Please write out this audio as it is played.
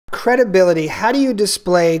credibility. How do you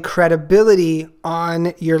display credibility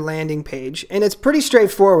on your landing page? And it's pretty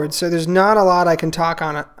straightforward, so there's not a lot I can talk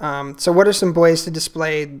on it. So what are some ways to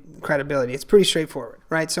display credibility? It's pretty straightforward,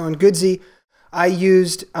 right? So in Goodsy, I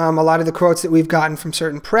used a lot of the quotes that we've gotten from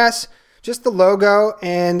certain press, just the logo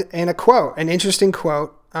and a quote, an interesting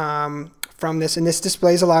quote from this, and this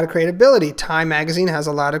displays a lot of credibility. Time Magazine has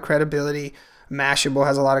a lot of credibility. Mashable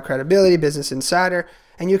has a lot of credibility. Business Insider.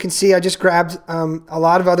 And you can see I just grabbed a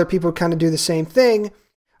lot of other people kind of do the same thing.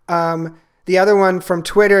 The other one from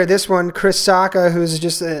Twitter, this one, Chris Sacca, who's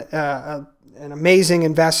just an amazing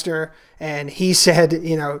investor, and he said,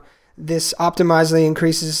 you know, this Optimizely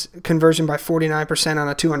increases conversion by 49% on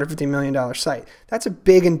a $250 million site. That's a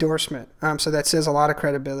big endorsement. So that says a lot of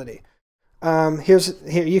credibility. Here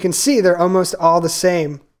you can see they're almost all the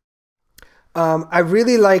same. I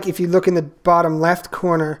really like, if you look in the bottom left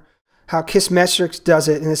corner, how Kissmetrics does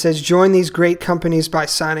it, and it says, join these great companies by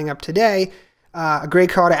signing up today. A great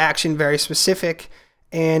call to action, very specific,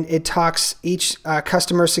 and it talks each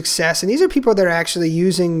customer success. And these are people that are actually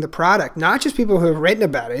using the product, not just people who have written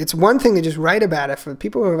about it. It's one thing to just write about it. For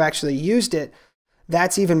people who have actually used it,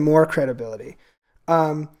 that's even more credibility.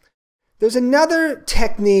 There's another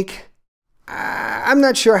technique. I'm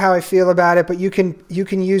not sure how I feel about it, but you can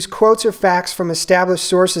use quotes or facts from established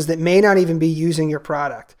sources that may not even be using your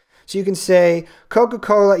product. So you can say Coca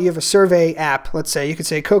Cola, you have a survey app, let's say. You could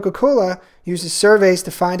say Coca Cola uses surveys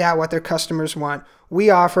to find out what their customers want. We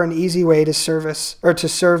offer an easy way to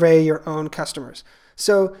survey your own customers.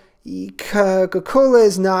 So Coca Cola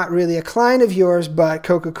is not really a client of yours, but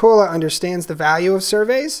Coca Cola understands the value of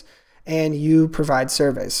surveys, and you provide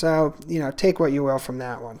surveys. So, you know, take what you will from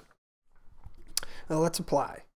that one. Now let's apply.